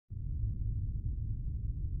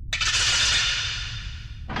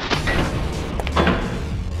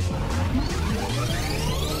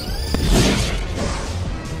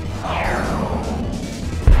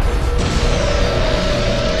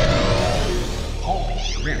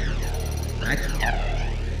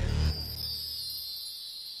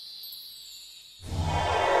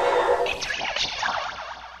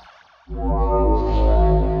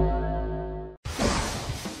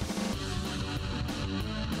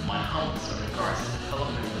one homeless in regards to the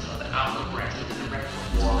fellow members of the Alpha branch of the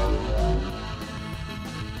Reploid.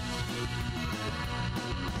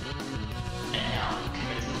 And now,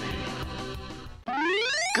 commence the video.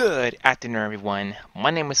 Good afternoon, everyone.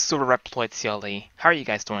 My name is Silverreploid CLE. How are you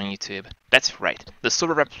guys doing on YouTube? That's right, the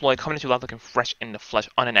Silverreploid coming to you live looking fresh in the flesh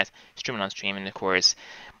on the net, streaming on stream, and of course,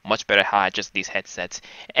 much better how I adjust these headsets.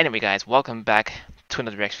 Anyway, guys, welcome back to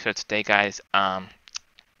another reaction video today, guys.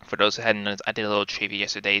 For those who hadn't noticed, I did a little trivia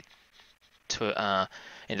yesterday to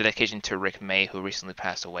in dedication to Rick May, who recently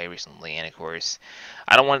passed away recently, and of course,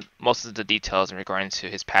 I don't want most of the details in regard to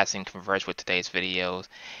his passing converge with today's videos,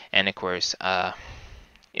 and of course,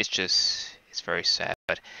 it's very sad,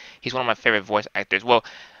 but he's one of my favorite voice actors. Well,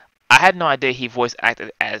 I had no idea he voice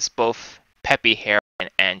acted as both Peppy Hare and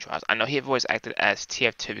Andros. I know he voice acted as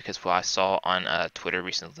TF2 because what I saw on Twitter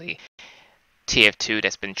recently, TF2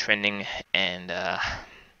 that's been trending, and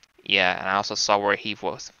yeah, and I also saw where he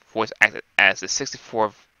voice acted as the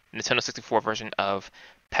Nintendo 64 version of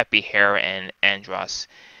Peppy Hare and Andros.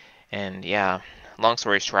 And yeah, long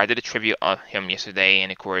story short, I did a tribute on him yesterday,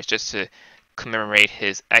 and of course, just to commemorate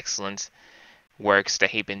his excellent works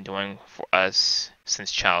that he'd been doing for us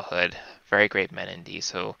since childhood. Very great man indeed.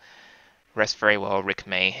 So rest very well, Rick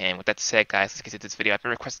May. And with that said, guys, let's get to this video. I've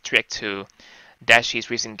been requested to react to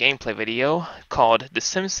Dashie's recent gameplay video called The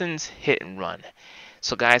Simpsons Hit and Run.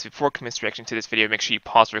 So guys, before commence reaction to this video, make sure you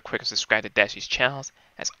pause real quick and subscribe to Dashie's channels.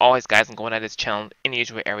 As always, guys, I'm going at his channel in the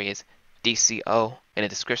usual areas, DCO, in the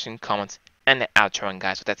description, comments, and the outro. And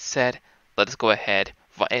guys, with that said, let us go ahead.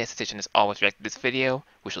 For any hesitation, as always, react to this video.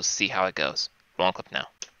 We shall see how it goes. Rolling clip now.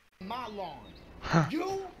 My lawn.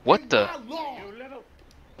 What the?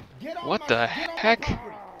 What the heck?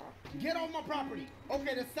 Get on my property.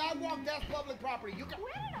 Okay, the sidewalk, that's public property. You can.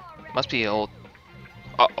 Must be old.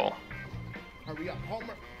 Uh-oh. Hurry up,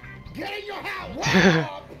 Homer. Get in your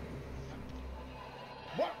house.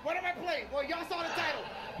 What am I playing? Well, y'all saw the title.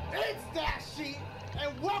 It's Dashie,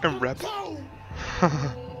 and welcome to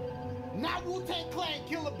not Wu-Tang Clan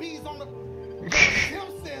Killer Bees on the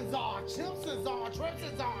Simpsons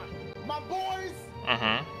on. My boys,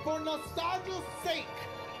 for nostalgia's sake,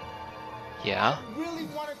 Yeah. I really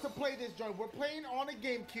wanted to play this joint. We're playing on a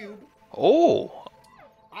Gamecube. Oh.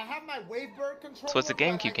 I have my Wavebird controller. So it's a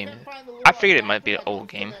GameCube game. I I figured it might be an old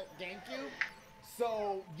game. GameCube.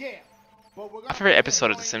 So yeah. But we're My favorite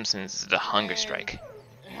episode of The Simpsons is The Hunger Strike.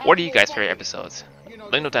 What are you guys' favorite episodes?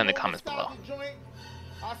 Let me know down in the comments below.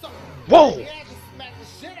 Whoa!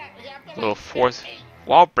 Little fourth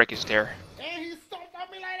wall breakage there. And he stomped on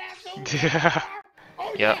me like that too.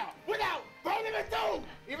 Oh Yep. yeah, without don't even do.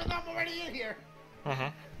 Even though I'm already in here.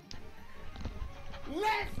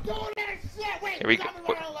 Let's do this shit. Wait, Here we got me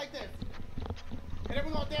go. running like this. And then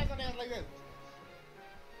we're gonna dance like this.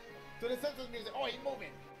 To the Simpsons music. Oh, he's moving.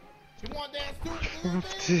 You want to dance too?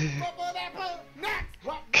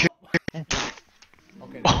 Next.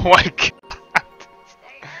 Okay. Oh my god.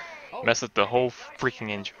 Mess up the whole freaking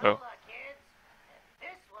intro.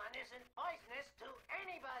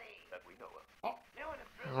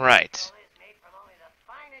 Right.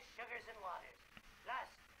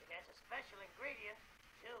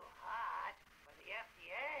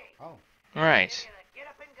 Oh. Right. Get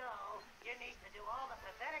up and go. You need to do all the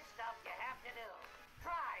pathetic stuff you have to do.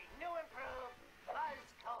 Try new improved Buzz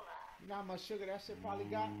Cola. You know how much sugar that shit probably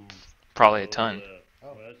got? Probably a ton.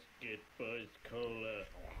 Oh. Let's get Buzz Cola.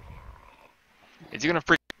 Is he gonna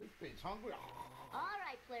freak? This bitch hungry. All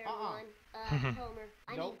right, player one. Homer.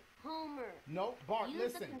 I Nope. mean Homer. No, Bart, Use the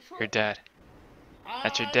listen. control. Your dad.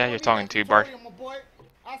 That's your I dad don't you're need talking that to, Bart. tutorial, my boy.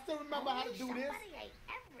 I still remember how to do this. Somebody ate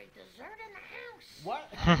every dessert in the house. What?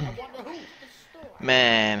 I wonder who. The store.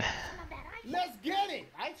 Man. Some of that ice Let's get it.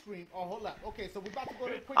 Ice cream. Oh, hold up. Okay, so we about to go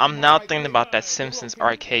to the quick. I'm now thinking about that Simpsons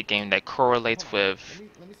arcade game that correlates with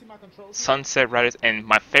Let me see my controls. Sunset Riders and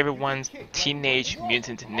my favorite ones, Teenage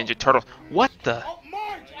Mutant Ninja Turtles. What the Oh,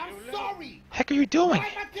 Marge, I'm sorry. heck are you doing? Why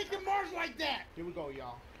am I kicking Marge like that? Here we go,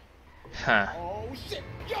 y'all. Huh. Oh shit.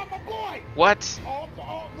 Yo, my boy. What? Oh,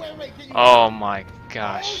 wait. Can you? Oh my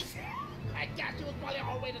gosh. Oh, shit. I got you. It was probably on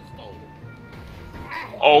our way to school.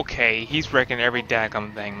 Okay, he's wrecking every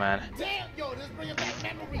daggum thing, man. Damn, yo, this bringing back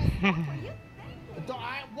memories.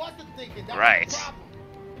 I wasn't thinking. That Right. Was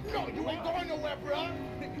the problem. No, you ain't going nowhere, bro.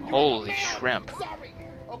 You Holy ain't going. shrimp. Sorry.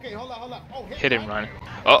 Okay, hold on. Oh, Hit and run.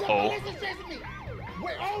 Yo, Uh-oh. police is chasing me.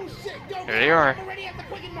 Wait, oh shit. Yo, There they are. I'm already at the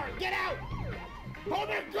Quickie Mart. Get out.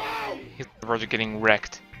 Homer, go. He's on the verge of getting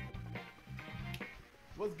wrecked.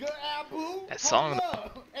 What's good, Abu? That song- Hold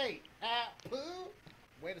up. Hey, Abu.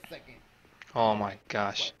 Wait a second. Oh my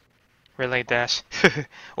gosh. Relay dash.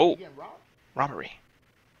 Oh, You getting robbed? robbery.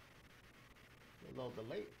 A little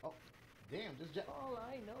delayed. Oh, damn, this jet. All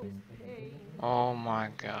I know is pain. Oh my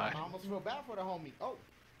god. I almost feel bad for the homie. Oh.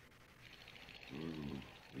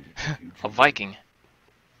 A Viking.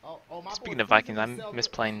 Oh, my Speaking boy of Vikings, Caesar I'm sells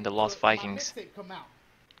misplaying the look, Lost my Vikings. mixtape come out.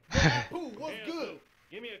 Yeah, Pooh, what's Hey, good? Uncle,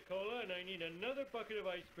 give me a cola and I need another bucket of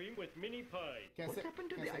ice cream with mini pie. Can't What say- happened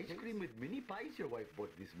to can't the say ice please? cream with mini pies your wife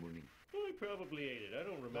bought this morning? Oh, I probably ate it. I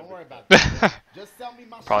don't remember. Don't worry about that. Just sell me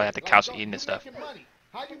my Probably shit. at the couch don't- eating you this stuff. making money.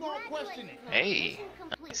 How you gonna question it? Hey. Mission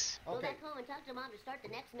complete. Nice. Go Okay. back home and talk to mom to start the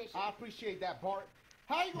next mission. I appreciate that, Bart.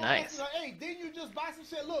 How you gonna Nice. question her? Hey, didn't you just buy some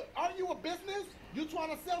shit? Look, aren't you a business? You trying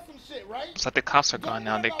to sell some shit, right? It's like the cops are Don't gone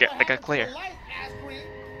now. worry They about got what they got happened to your clear. life, ass cream.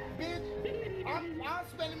 Bitch, I'm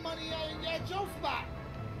spending money at your spot.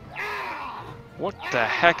 Ah! What the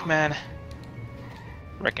heck, man?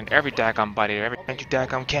 Wrecking every daggum body, every you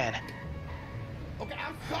daggum can. Okay,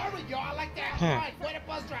 I'm sorry, y'all. I like that. Hmm. Alright, where the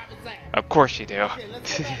bus drivers at? Of course you do. Okay,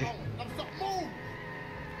 let's get back home. I'm so move.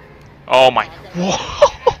 Oh my. I gotta-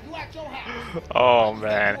 Whoa. You at your house. Oh I just gotta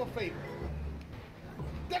man. do a favor.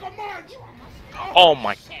 They go Marge. Oh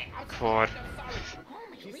my shit. I'm god. sorry.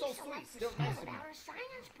 Homie, She's Lisa so sweet. wants to Still know nice to me. about her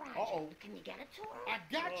science project. Uh-oh. Can you get it to her? I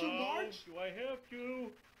got you, Marge. Do I have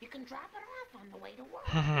to? You can drop it off on the way to work.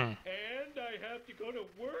 And I have to go to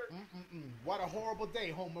work? What a horrible day,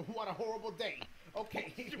 Homer. What a horrible day.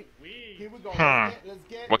 Okay. Sweet. Here we go. Hmm. Let's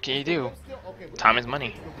get. What can you is the do? whip still- okay, we Time gotta is money.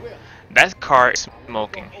 fix the whip. That car is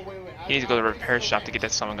smoking. Oh, wait. He needs to go to the repair shop to get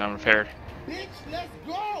that summer gun repaired. Bitch, let's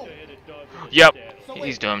go. I had a dog with a Yep. saddle. So He's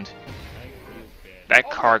wait. doomed. I feel bad. That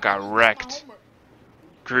Okay, car I got just got my wrecked Homer.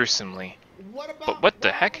 gruesomely. What about But what the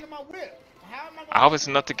what heck? happened to my whip? How am I hope gonna it's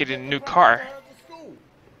enough to get a the new present car. to her to school?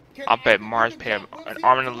 Can I'll bet I- Mars you paid can an jump with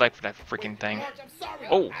arm and a you? leg for that freaking thing. Marge, I'm sorry.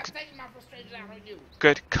 Oh. I'm taking my frustration out on you.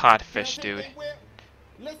 Good codfish, Can I take dude. that whip?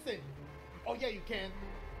 Listen. Oh yeah, you can.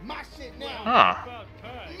 My shit now. Huh. About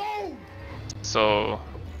time. Move. So,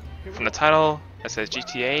 from the title that says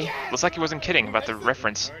GTA, looks like he wasn't kidding about the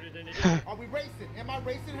reference. Harder than it is. Are we racing? Am I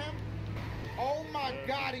racing him? Oh my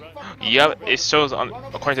God, he fucking up Yep, my it shows on Run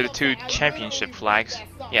over according to the that two stop sign. I championship literally flags. reached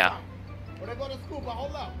that stop Yeah. sign. When I go to school, but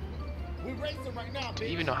hold up. We racing right now, Do bitch.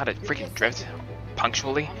 you even know how to Give me freaking a drift second.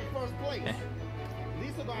 punctually? I'm in first place. Eh.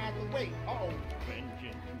 Lisa gonna have to wait. Uh-oh.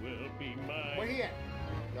 Vengeance will be Where mine. he at?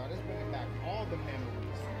 Y'all, this bringing back all the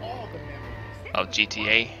memories. All the memories. Oh,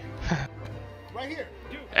 GTA. Right here.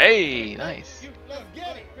 Hey, nice. Let's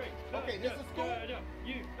get it. Okay, this is school.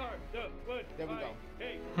 You are the one. There we go.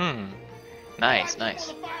 Hey, Nice, Why you nice.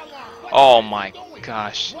 on the fire alarm? What Oh are you my doing?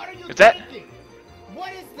 gosh. What are you Is that? drinking?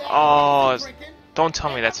 What is that? Oh, What is he drinking? don't tell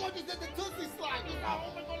me Hey, that's. my boy just did the Tootsie slide. You saw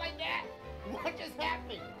Homer go like that? What just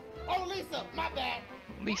happened? Oh, Lisa, my bad.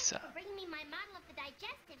 Lisa. Bring me my model of the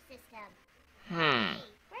digestive system. Hmm. Hey,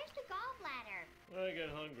 where's the gallbladder? I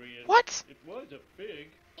got hungry. And What? It was a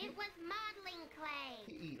pig. It was modeling clay.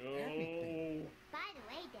 He eat everything. No. By the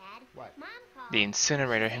way, Dad, What? Mom called. The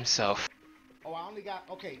incinerator himself. Oh, I only got,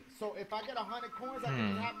 okay, so if I get 100 coins, I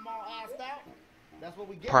can just have them all assed out? That's what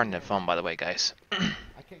we get. Pardon the phone, by the way, guys. I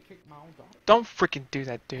can't kick my own dog. Don't freaking do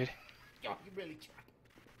that, dude. Yo, you really try.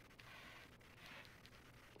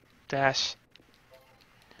 Dash.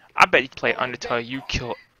 I bet you play Undertale, you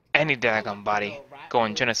kill any daggone body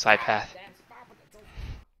going genocide path.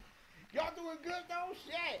 Y'all doing good though?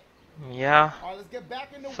 Shit. Yeah. Alright, let's get back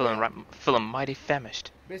in the Feeling mighty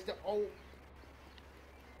famished. Mr. O.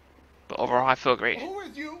 But overall, I feel great. Who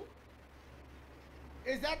is you?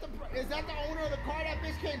 Is that the owner of the car that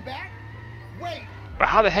bitch came back? Wait, But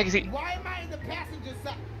how the heck is he? why am I in the passenger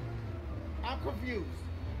side? I'm confused.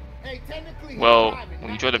 Hey, technically he's Well, driving, when you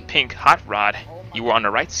not drove the me. pink hot rod, Oh my you were on the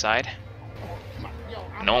right side. Yo,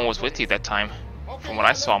 I'm No one not was with going. you that time, Okay, from what I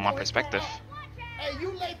let's saw in go. my He's perspective. going up. Hey,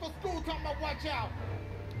 you late for school talking about watch out.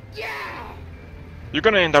 Yeah! You're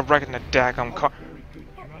gonna end up wrecking the daggum car.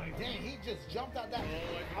 Dang, he just jumped out that.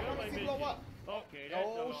 I want to see blow up. Okay, that's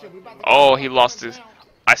Oh all. shit, we about to Oh, go he down. lost his.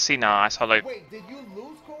 I see now. I saw like Wait, did you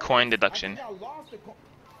lose coins? coin deduction. I think I lost the coin.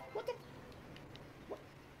 What the?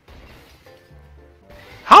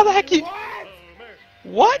 How the heck you? What?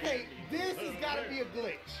 What? Okay, this has got to be a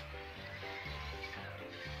glitch.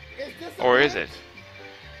 Is this a Or glitch? is it?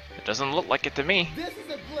 It doesn't look like it to me. This is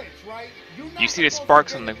a glitch, right? You're not You see the supposed to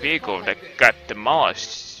sparks get on the in this car vehicle like that this. got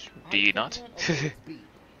demolished. Do you not? Okay, it's B.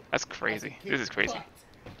 That's crazy. This is crazy.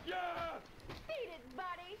 But Yeah! Beat it,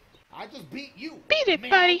 buddy. I just beat you. Beat it, man.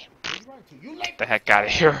 buddy. What you running to? You late The for heck out of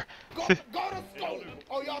here. Go to school.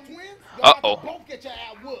 Oh, y'all twins? Y'all Uh-oh. about to both get your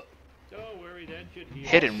ass whooped. Don't worry, that should heal.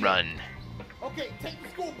 Hit and run. Okay, take the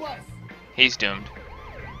school bus. He's doomed.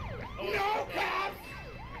 No, cops.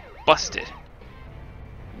 Busted.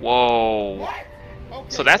 Whoa. What? Okay,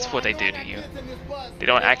 So that's well, what I they know do I to got you. kids in this bus. They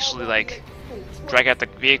don't They're all actually gonna be like late to drag out the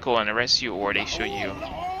vehicle and arrest you, or they shoot you.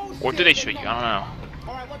 Or do they shoot you? I don't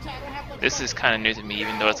know. Alright, watch out, I don't have much This time. is kind of new to me,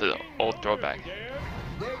 even though it's an old throwback.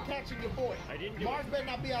 They're catching your boy. Mars better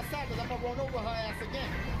not be outside because I'm gonna run over her ass again.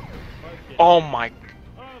 Oh my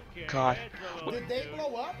god. Did they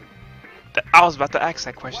blow up? I was about to ask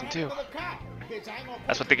that question What too. happened to the cop? Bitch, I ain't gonna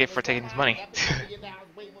That's what they get for taking his money.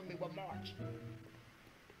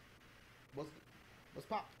 What's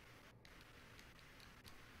pop?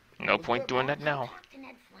 No point doing that now. Talk to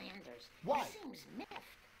Ned Flanders. Why? He seems miffed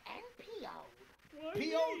and PO'd.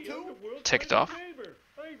 PO too? Ticked off?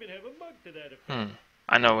 I even have a mug to that effect.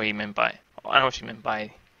 I know what he meant by. I know what she meant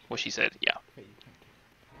by what she said. Yeah.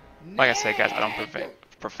 Like I said, guys, I don't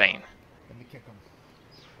profane. Let me kick him.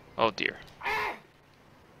 Oh dear.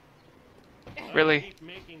 Really? Keep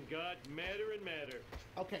making God madder and madder.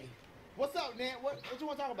 Okay. What's up, Ned? What you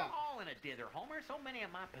want to talk about? All in a dither, Homer. So many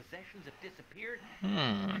of my possessions have disappeared.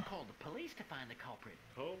 Hmm. I called the police to find the culprit.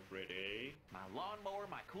 Culprit, eh? My lawnmower,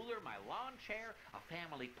 my cooler, my lawn chair, a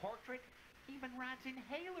family portrait, even Rod's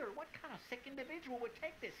inhaler. What kind of sick individual would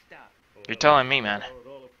take this stuff? You're telling me, man.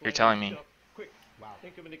 You're telling me. Quick, Wow.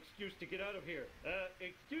 think of an excuse to get out of here.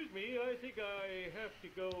 Excuse me, I think I have to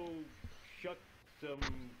go shuck some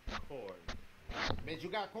corn. Bitch, you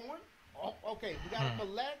got corn? Oh, okay, we gotta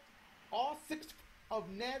collect all 6 of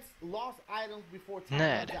Ned's lost items before time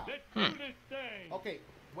Ned. runs out. Let's do this thing. Okay,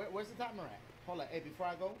 where's the timer at? Hold on, hey, before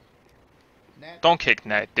I go, Ned. Don't kick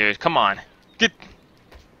Ned, dude. Come on. Get.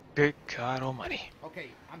 Good God Almighty. Okay,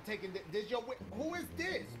 I'm taking this. Your who is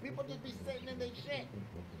this? People just be sitting in their shit.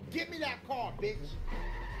 Give me that car, bitch.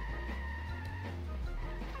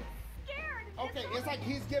 Okay, it's like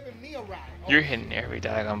he's giving me a ride. Okay. You're hitting every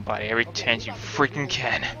daggone body every chance you freaking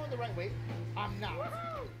can. I'm going the right way. I'm not.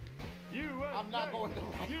 I'm not going the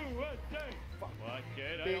right way. USA. Fuck. Watch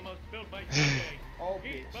it, I Bitch. almost spilled my tea. Oh,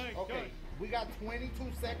 Eat bitch. my Okay, gun. we got 22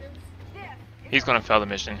 seconds. He's gonna fail the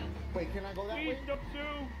mission. Wait, can I go that way? Please don't do.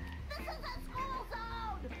 This is a school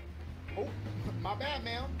zone. Oh, my bad,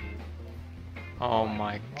 ma'am. Oh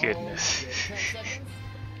my goodness. Oh, shit. 10 seconds.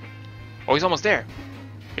 Oh, he's almost there.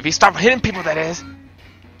 If he stopped hitting people, that is.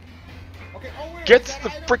 Okay, oh, wait, Get is that the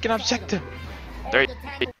item? freaking It's item. objective. Oh, There- the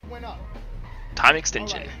timer went up. Time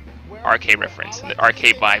extension. Alright, where- Arcade where- reference. I The like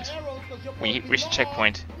arcade to say vibes. arrows 'cause you're When you supposed reach to a be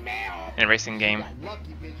checkpoint long. Ma'am. in a racing game, You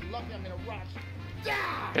lucky, bitch. You lucky I'm in a rush.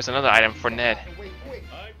 Yeah. there's another item for Ned. Wait, wait.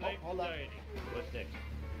 I blame hold up. society. What's next?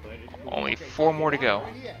 Let it go. Only Okay, 4 more to go.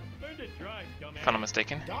 where he at? Learn to drive, dumbass. If I'm not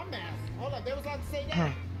mistaken. Dumbass. Hold on, they was about to say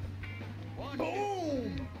that.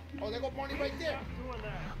 Boom. Oh, they go Barney right there. Doing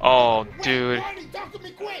that. Oh, Wait, dude. Barney, talk to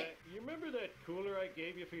me quick. You remember that cooler I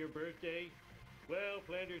gave you for your birthday? Well,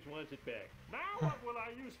 Flanders wants it back. Now what will I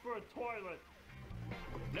use for a toilet?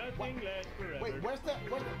 Nothing lasts forever. Wait, where's the?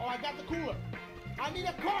 Oh, I got the cooler. I need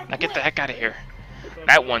a car. Now get the quick. heck out of here.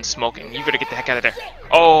 That one's smoking. You better get the heck out of there.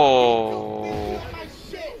 Oh. My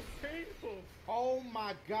shit. Painful. Oh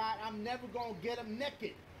my God, I'm never gonna get him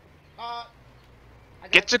naked. I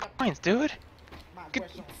Get got your coins, dude. my get-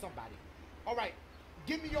 question on somebody. All right,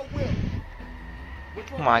 give me your will.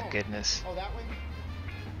 Which one My you want? goodness. Oh, that one.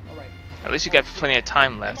 All right. At least you got plenty of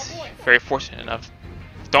time left. Very fortunate enough.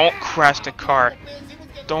 Don't crash the car.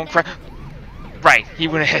 Don't crash. Right, he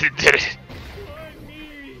went ahead and did it.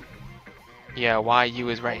 Yeah, why you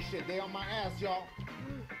is right. Oh shit, they on my ass, y'all.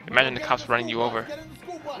 Imagine the Get in cops school running you bus, over. Get in the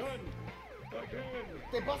school bus.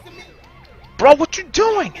 They busted me. Bro, what you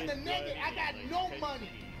doing? In the naked, I got no money.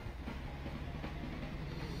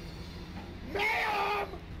 Ma'am!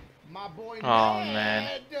 My boy Oh, Ned.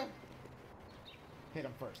 man. Hit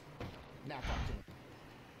him first. Now talk to him.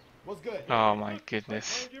 What's good? Oh my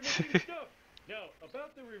goodness. Found your missing stuff. Now,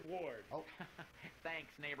 about the reward. Oh,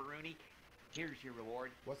 Thanks, neighbor Rooney. Here's your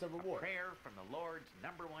reward. what's the A reward? prayer from the Lord's #1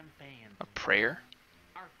 fan. A prayer?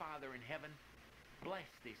 Our Father in heaven, bless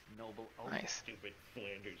this noble oath. Nice. Stupid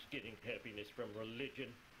Flanders getting happiness from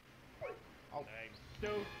religion. Oh. I'm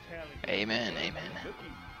so talented. Amen, amen.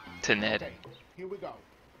 Cookie. To Ned. Okay, here we go.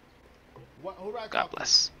 What, who do I God talk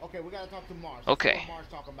bless. to? Okay, we gotta talk to Mars. Okay. What's Mars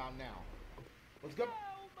talking about now? What's good?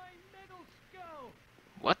 Oh, my metal skull.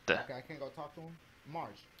 What the? Okay, I can't go talk to him.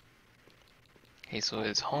 Mars. Okay, so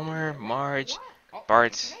it's Homer, Marge, Oh,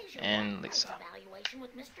 Bart, Today's your and workplace Lisa. evaluation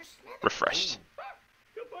with Mr. Smith. Refreshed.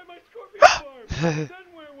 Goodbye, my scorpion farm. Then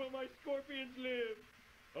where will my scorpions live?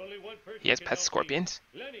 Only one person. He has can pet help me. scorpions?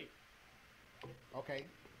 Lenny. Okay.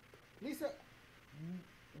 Lisa,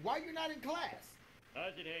 why you not in class?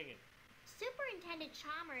 How's it hanging? Superintendent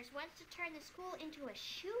Chalmers wants to turn the school into a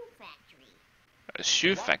shoe factory. A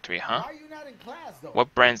shoe factory, huh? Why you not in class though?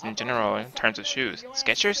 What brands I in thought you general were in terms of Saturday, shoes? your ass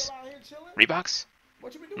Skechers? still out here chilling? Reeboks?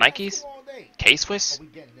 What you been doing Nikes? at school all day? K-Swiss? Oh, we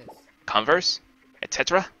getting this. Converse,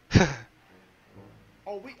 etc.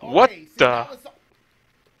 Oh, we. What Okay, see, the? that was so-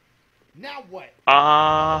 Now what?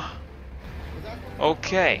 Was that supposed to-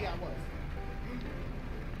 Okay. Yeah, I was.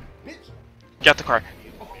 Bitch. Get out the car.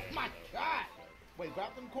 Oh my God. Wait,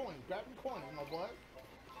 grab them coins. Grab them coins, my boy.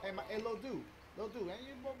 Hey, little dude. Little dude, ain't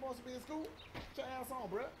you supposed to be in school? Get your ass on,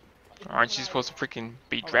 bruh. Aren't you supposed to freaking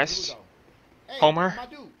be All right, dressed? here we go. Hey, Homer? my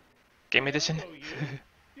dude. Game edition? Oh, you.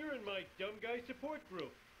 You're in my dumb guy support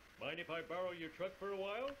group. Mind if I borrow your truck for a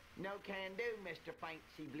while? No can do, Mr.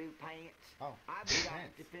 Fancy Blue Pants. Oh, I've got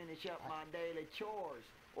to finish up my daily chores,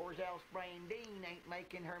 or else Brain Dean ain't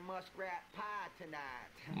making her muskrat pie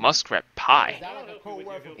tonight. Muskrat Is pie. that like a code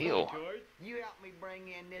word for Ew. You help me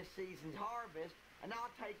bring in this season's harvest, and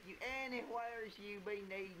I'll take you anywheres you be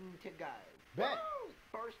needing to go. Bet.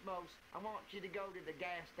 First, most, I want you to go to the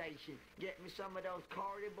gas station, get me some of those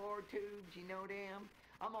cardboard tubes, you know them?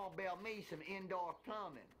 I'm gonna build me some indoor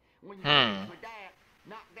plumbing. When you finish with that,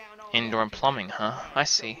 knock down all Indoor that plumbing, tobacco huh? I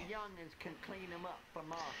so see. the young'uns can clean 'em up for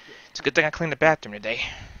market. It's a good thing I cleaned the bathroom today.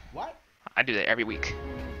 What? I do that every week.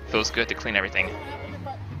 Feels good to clean everything. What's gonna happen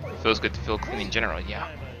if I... Feels good to feel clean in general, yeah.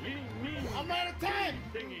 I'm out of time.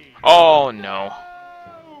 Oh no.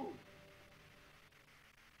 Oh.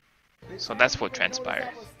 So that's what That transpired.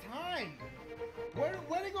 was time.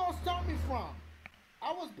 Where they gonna start me from?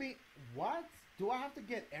 I was being... What? Do I have to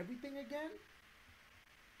get everything again?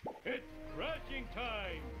 It's crashing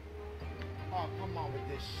time. Oh, come on with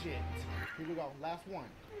this shit. Here we go. Last one.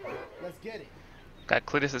 Let's get it. Got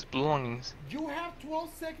Cletus's belongings. You have 12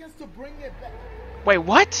 seconds to bring it back. Wait,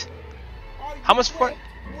 what? Are How you- much for-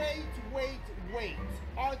 Wait.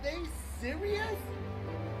 Are they serious?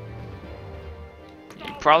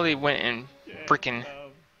 You probably went and freaking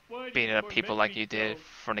Why did beat you up people torment like me you did so?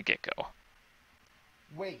 from the get-go.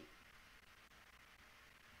 Wait.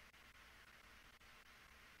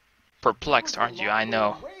 Perplexed, aren't you? I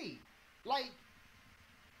know. Wait. Like,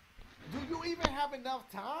 do you even have enough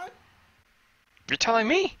time? You're telling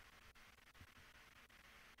me?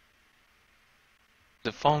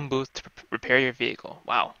 The phone booth to repair your vehicle.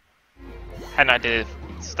 Wow. Had no idea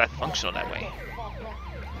it's that functional that way.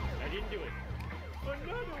 I didn't do it.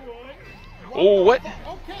 Another one. Oh, what?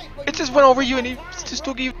 Okay, but It you just got went over enough you and he time, just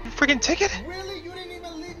bro. took you a freaking ticket? Really? You didn't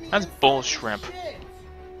even leave me That's inside bull this shrimp. shit?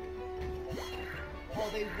 Oh,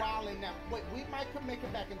 they wildin' now. Wait, we might could make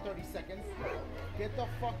it back in 30 seconds. Get the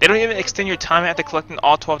fuck They don't out even of extend here. your time after collecting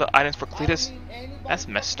all 12 of the items for I Cletus. don't need anybody That's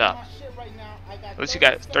messed touching up. my shit right now. I got At least you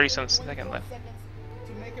got 30 some 21 seconds left. seconds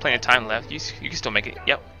to make it Plenty of back time in left. 30. You can still make it.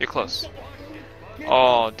 Yep, you're close. Get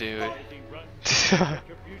Oh, the dude. fuck-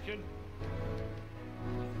 Retribution.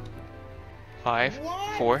 5,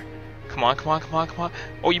 What? 4. Come on.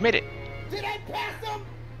 Oh, you made it. Did I pass them?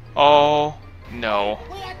 Oh, no.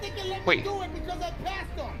 Wait, I think it let Wait. me do it because I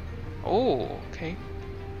passed them. Oh, okay.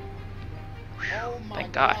 Oh my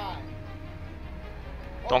Thank God.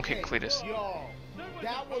 Don't Okay, kick Cletus. Yo,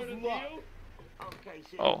 that was luck. Okay,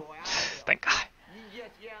 city Oh, boy, thank God. you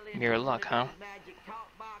just yell in Mere some luck, of huh? these magic talk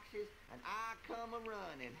boxes, and I come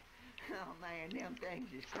a-running. Oh man, them things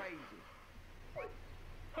is crazy.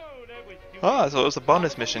 Oh, that was stupid. Ah, so it was a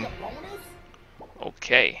bonus mission. Bonus?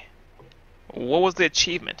 Okay. What was the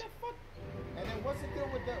achievement? And then what's the deal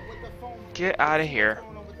with the phone? Get outta here. What's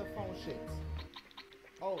going on with the phone shits?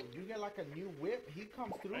 Oh, you get like a new whip? He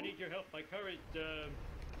comes through? I need your help. My car is,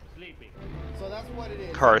 sleeping. So that's what it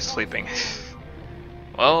is. Car He is comes sleeping. through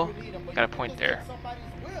Well, if you need him, but got a you point just there. get somebody's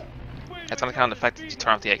whip. That's on account of the fact that you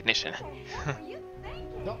turn off the ignition.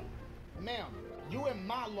 Don't, ma'am, you in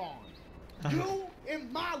my lawn. You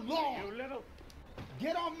in my lawn. You little...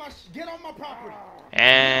 Get on my property.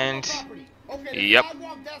 And Get on my property. Okay, the yep.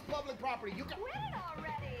 sidewalk, that's public property. You can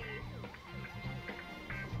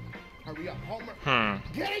hurry up, Homer.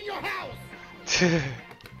 Get in your house.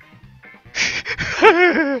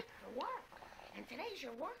 Work. And today's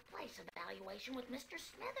your workplace evaluation with Mr.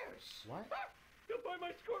 Smithers. What? Go buy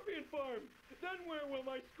my scorpion farm. Then where will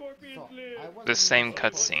my scorpions So, live? I wasn't The same even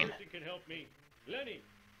supposed- cutscene. Person can help me. Lenny.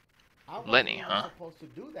 I wasn't Lenny, even huh? supposed to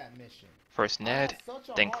do that mission. First Ned, such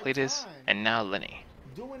a then hard Cletus, time and now Lenny.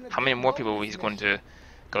 Doing the How many damn more people bonus he's going mission. to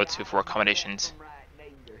go to for accommodations?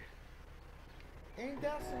 Ain't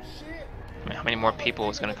that some shit? I mean, how many more people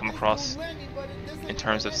is going to come across in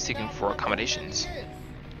terms of seeking for accommodations?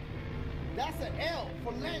 That's an L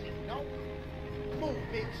for Lenny, no? Move,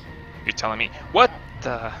 bitch. You're telling me what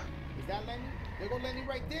the? Is that Lenny? There go Lenny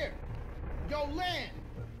right there. Yo, Len!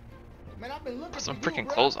 Man, I've been looking Put some for you, freaking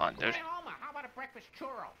bro. clothes on, dude. Hey, Homer, how about a breakfast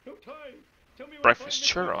churro? No time. Tell me what Breakfast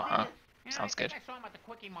time next churro, week huh? is. Yeah, Sounds I think good. I saw him at the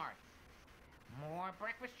Quickie Mart. More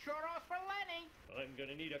breakfast churros for Lenny. I'm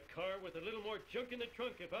gonna need a car with a little more junk in the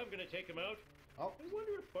trunk if I'm gonna take him out. Oh. I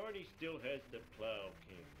wonder if Barney still has the Plow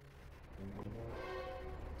King.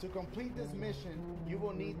 To complete this mission, you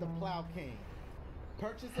will need the Plow King.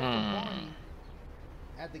 Purchase it from Barney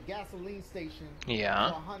at the gasoline station Yeah.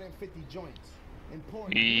 for 150 joints.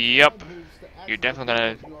 Important. Yep. Moves to You're access definitely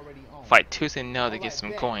gonna vehicles you already own. fight tooth and nail to Alright, get some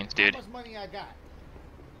bet. coins, dude. How much money I got?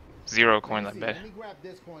 0 Let coins, me I see. bet. Let me grab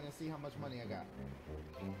this coin and see how much money I got.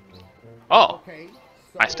 Oh, Okay.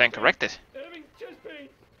 So I stand corrected. Having chest pain.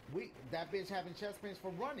 that bitch having chest pains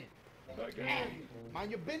for running. Okay.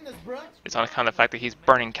 Mind your business, bruh. It's on account of the fact that he's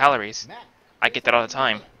burning calories. Matt, I get that all the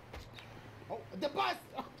time. Oh, the bus!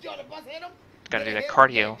 Oh, yo, the bus hit him. Gotta Did do it that hit him?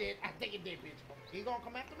 cardio. Yeah, it did. I think it did, bitch. He gonna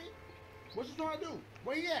come after me? What you trying to do?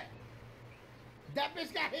 Where he at? That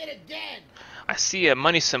bitch got hit again. I see a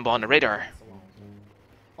money symbol on the radar.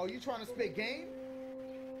 Oh, you trying to spit game?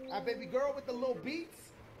 Baby girl with the little beats?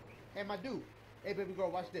 And my dude. Hey, baby girl,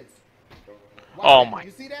 watch this. Watch Oh that. my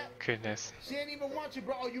You see that? goodness. She ain't even want you,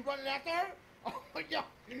 bro. Oh, you running after her? Oh, yo,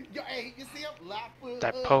 hey, you see him?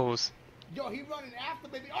 That pose. Yo, he running after,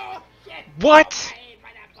 baby. Oh, shit. What? Oh, I ate by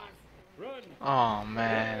that bus. Run. Oh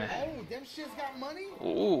man. Oh, them shits got money?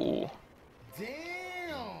 Ooh.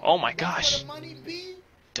 Damn. Oh my That's gosh. where the money be?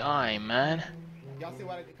 Dime, man. Y'all see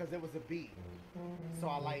why? Because it was a beat. So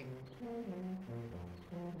I like.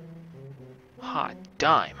 Hot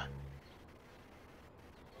dime.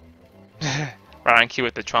 Right on cue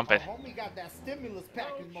with the trumpet. Oh, homie got that stimulus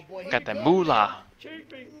package, my boy. Here Got you that go. moolah.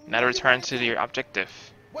 Chafing. Now to return to your objective.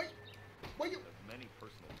 Wait, where you? Many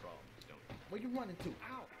personal problems, don't you? Where you running to?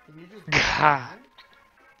 Ow! Can you just? Gah.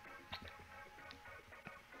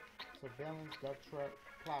 Surveillance, duck truck,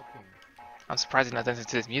 plow king. I'm surprised he's not dancing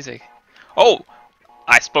to this music. Oh!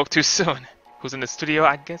 I spoke too soon. Who's in the studio,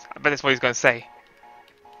 I guess? I bet that's what he's gonna say.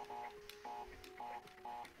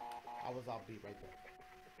 I was offbeat right there.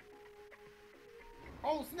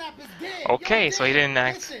 Oh snap! It's dead. Okay, Yo, so he dead. didn't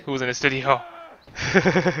ask Listen. who was in the studio. So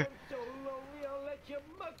lonely, I'll let you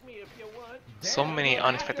mug me if you want. So Damn, many bro, I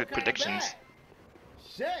unexpected feel kinda predictions. bad.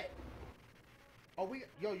 Shit. Oh,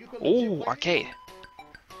 you could legit Ooh, play arcade. these?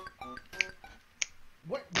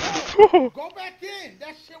 What? No, go back in.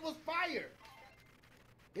 That shit was fire.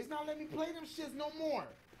 It's not letting me play them shits no more.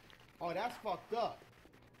 Oh, that's fucked up.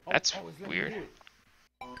 Oh, That's it's letting me weird. do it.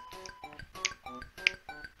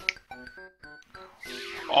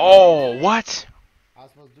 Oh, what? I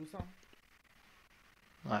was supposed to do something?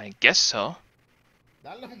 I guess so.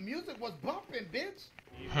 That little music was bumping, bitch.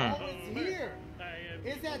 Hmm. Oh, it's here.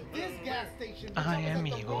 It's at this gas station. bitch. I was am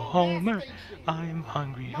at the evil wrong Homer. gas station. I'm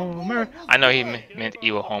hungry My Homer. boy was I know he good. meant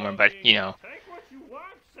evil Homer, but you know. Take what you want,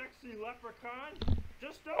 sexy leprechaun.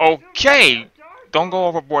 Just don't shoot Okay, me. don't go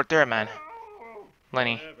overboard there, man. Oh,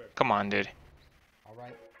 Lenny, whatever. come on, dude. All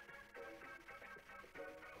right.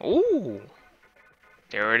 Ooh,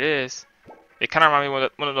 there it is. It kind of reminds me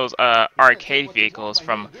of one of those arcade vehicles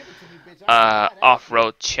from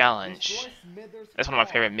Off-Road Challenge. That's one of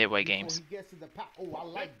my favorite Midway games. Oh, I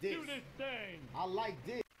like this. Do this thing. I like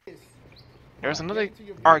this. There's another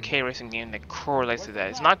arcade racing game that correlates to that.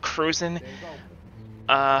 It's not Cruising. There you go.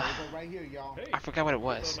 There you go right here, y'all. Hey, I forgot what it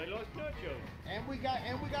was. I lost nachos. And we got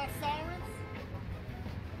sirens.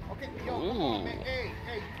 Okay, yo, come Ooh. on, man. Hey,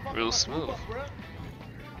 fuck Real up, smooth. up, bruh.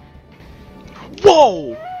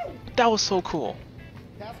 Whoa! That was so cool.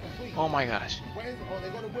 That's complete. Oh my gosh. Where is it? Oh, they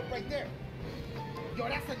got a whip right there. Yo,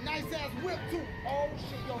 that's a nice ass whip too. Oh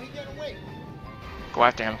shit, yo, he getting away. Go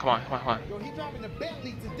after him. Come on, come on, come on. Yo, he driving the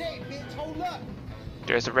Bentley today, bitch. Hold up.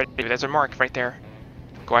 There's a red. There's a mark right there.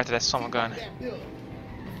 Go after that summer Keep gun. up that build.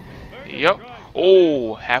 Yep.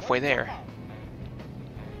 Oh, halfway there.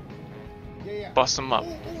 Yeah. Bust him up.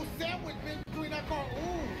 Ooh, sandwich been between that car.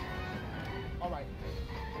 Ooh. All right.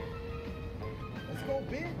 Let's go,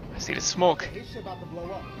 big. I see the smoke. His shit about to blow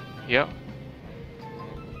up. Yep.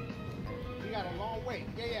 We got a long way.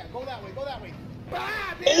 Yeah. Go that way. Go that way. Bah,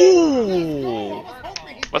 bitch. Ooh. Let's go. I was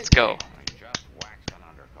hoping he Let's did go. Just waxed and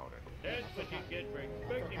undercoated. That's what you get for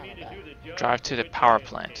expecting me to do the job. Drive to the with power your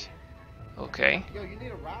plant. hand. Okay. Yo, you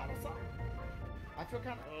need a ride or something? I feel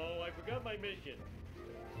kind of. Oh, I forgot my mission.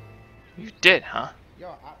 You did, huh?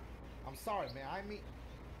 Yo, I'm sorry, man. I mean,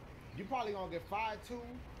 you probably gonna get fired too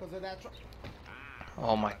because of that truck.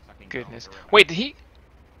 Oh my goodness. Wait, did he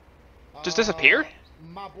just disappear?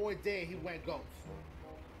 My boy dead. He went ghost.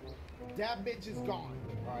 That bitch is gone.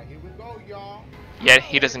 All right, here we go, y'all. Yet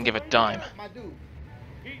he doesn't give a dime. My dude.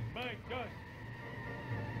 Eat my dust.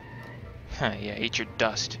 Huh, yeah, eat your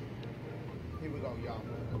dust. Here we go, y'all.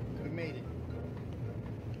 We made it.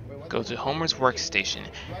 Wait, what Go the- to Homer's workstation. Do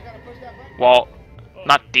I gotta push that button? Well,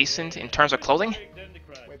 not decent in terms of clothing.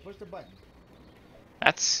 Wait, push the button.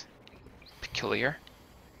 That's peculiar.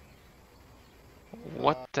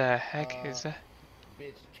 What the heck is that?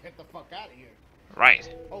 Bitch, get the fuck out of here.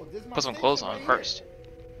 Right. Oh, this is my Put some station clothes on right first. here.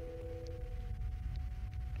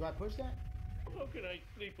 Do I push that? How can I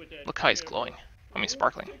sleep with that Look how he's camera? glowing. I mean,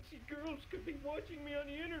 sparkling. Sexy girls could be watching me on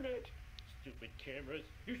the internet. Stupid cameras.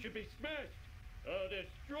 You should be smashed. I'll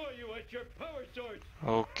destroy you at your power source.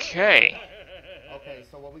 Okay. Okay,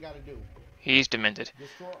 so what we gotta do? He's demented.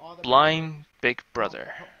 Destroy all the Blind Big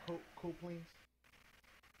Brother. couplings.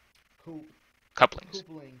 Couplings.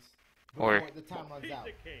 Couplings. Or- Before the time runs out.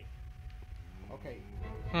 Okay.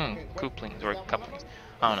 Couplings or couplings.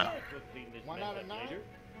 I don't know. 1 out of 9?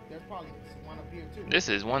 There's probably one up here too. This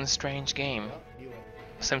is one strange game. Yup, do it.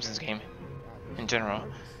 Simpsons game. In general.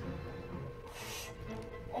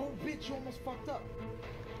 Oh, bitch, you almost fucked up.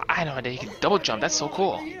 I had no idea he could double jump. That's so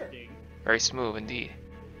cool. Right here. Very smooth indeed.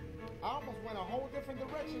 I almost went a whole different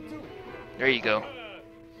direction too. There you go.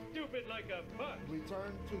 Stupid like a buck.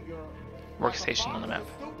 Return to your Workstation on the map.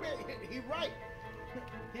 Stupid. He right.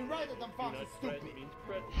 He right that them foxes stupid.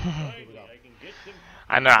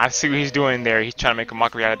 I know. I see what he's doing there. He's trying to make a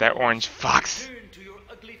mockery out of that orange fox. Turn to your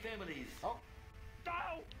ugly families. Oh,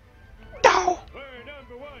 No. We're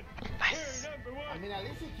number one. Nice. We're number one. I mean, at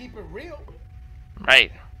least he keep it real.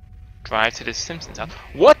 Right. Drive to the Simpsons house.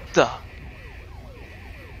 What the?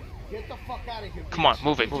 Get the fuck out of here. Come on, bitch.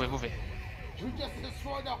 move it, move it, move it. You just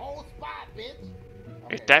destroyed the whole spot, bitch.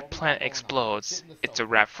 If Okay, that what we planet got going on? explodes, Sit in the it's a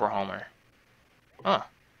sofa. wrap for Homer. Huh.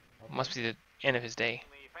 Must be the end of his day.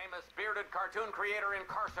 The famous bearded cartoon creator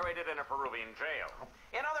incarcerated in a Peruvian jail.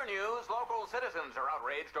 In other news, local citizens are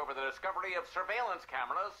outraged over the discovery of surveillance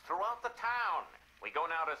cameras throughout the town. We go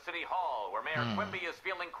now to City Hall, where Mayor Quimby is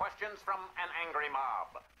fielding questions from an angry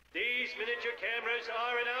mob. These miniature cameras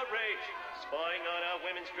are an outrage. Spying on our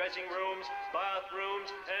women's dressing rooms,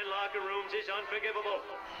 bathrooms, and locker rooms is unforgivable.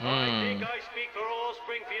 I think I speak for all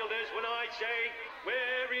Springfielders when I say,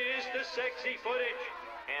 where is the sexy footage?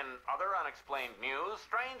 In other unexplained news,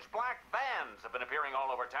 strange black vans have been appearing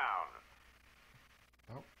all over town.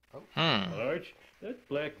 Arch, that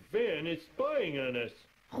black van is spying on us.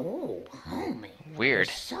 Oh, homie. Weird.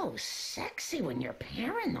 You're so sexy when you're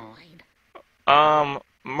paranoid.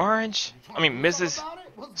 Marge? I mean, What's Mrs. up about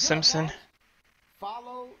it? What's good, Simpson?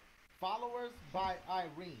 boss? Followers by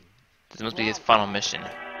Irene. This must be his final mission. I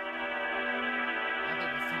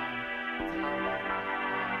think it's time.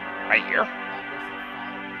 Right here?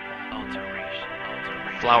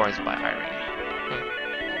 Flowers by Irene.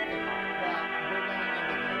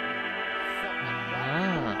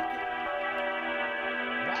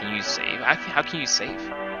 Can you save? How can you save? Do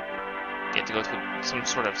you have to go to some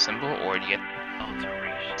sort of symbol, or do you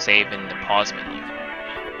get save in the pause menu?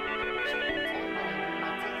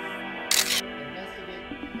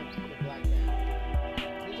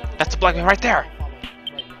 That's the black man right there!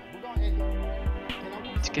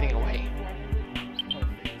 It's getting away.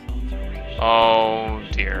 Oh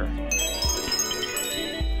dear.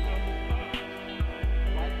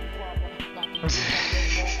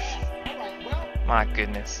 My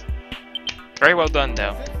goodness. Very well done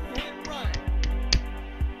though.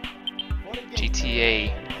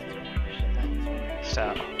 GTA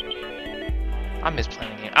style. I miss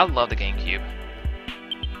playing the game. I love the Gamecube.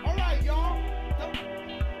 Alright, y'all.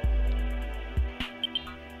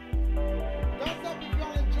 Thumbs up if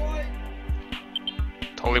y'all enjoyed.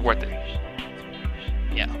 Totally worth it.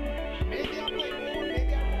 Yeah. Maybe I'll play more,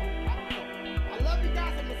 maybe I won't. I don't know. I love you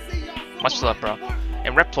guys. I'm gonna see y'all soon. Much love, bro.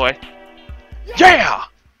 And Reploid. Yeah!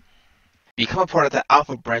 Become a part of the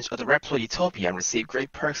Alpha branch of the Reploid Utopia and receive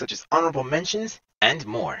great perks such as honorable mentions and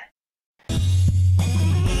more.